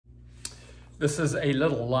This is A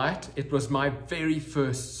Little Light. It was my very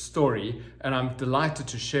first story, and I'm delighted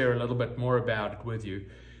to share a little bit more about it with you.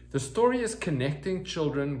 The story is connecting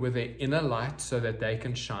children with their inner light so that they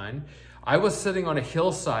can shine. I was sitting on a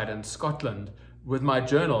hillside in Scotland with my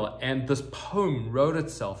journal, and this poem wrote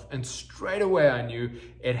itself, and straight away I knew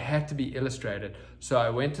it had to be illustrated. So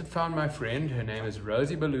I went and found my friend. Her name is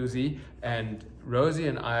Rosie Belusi, and Rosie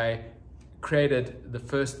and I created the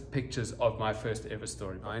first pictures of my first ever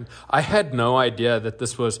storyline. I had no idea that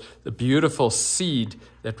this was the beautiful seed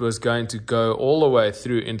that was going to go all the way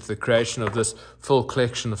through into the creation of this full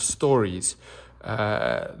collection of stories.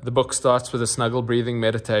 The book starts with a snuggle breathing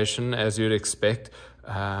meditation, as you'd expect.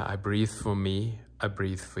 I breathe for me, I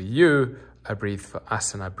breathe for you, I breathe for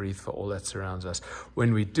us, and I breathe for all that surrounds us.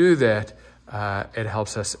 When we do that, it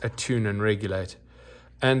helps us attune and regulate.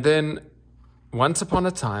 And then once upon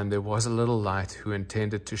a time, there was a little light who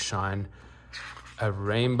intended to shine a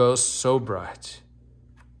rainbow so bright.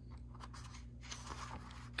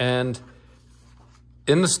 And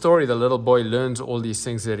in the story, the little boy learns all these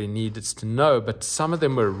things that he needed to know, but some of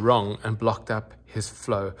them were wrong and blocked up his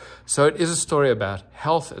flow. So it is a story about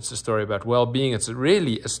health. It's a story about well-being. It's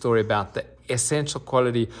really a story about the essential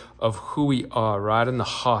quality of who we are, right in the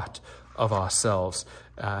heart of ourselves.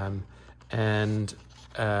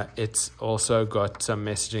 It's also got some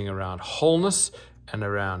messaging around wholeness and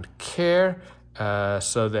around care,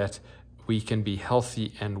 so that we can be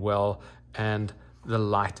healthy and well and the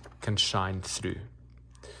light can shine through.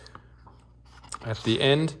 At the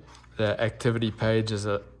end, the activity page is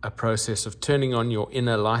a process of turning on your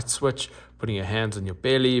inner light switch, putting your hands on your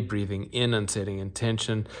belly, breathing in and setting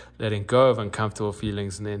intention, letting go of uncomfortable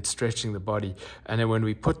feelings, and then stretching the body. And then when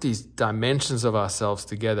we put these dimensions of ourselves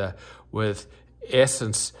together with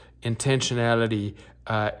essence, intentionality,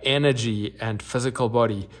 energy, and physical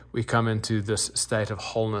body, we come into this state of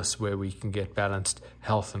wholeness where we can get balanced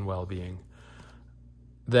health and well-being.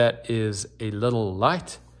 That is A Little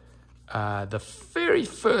Light, the very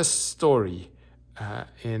first story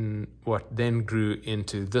in what then grew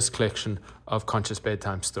into this collection of conscious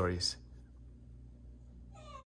bedtime stories.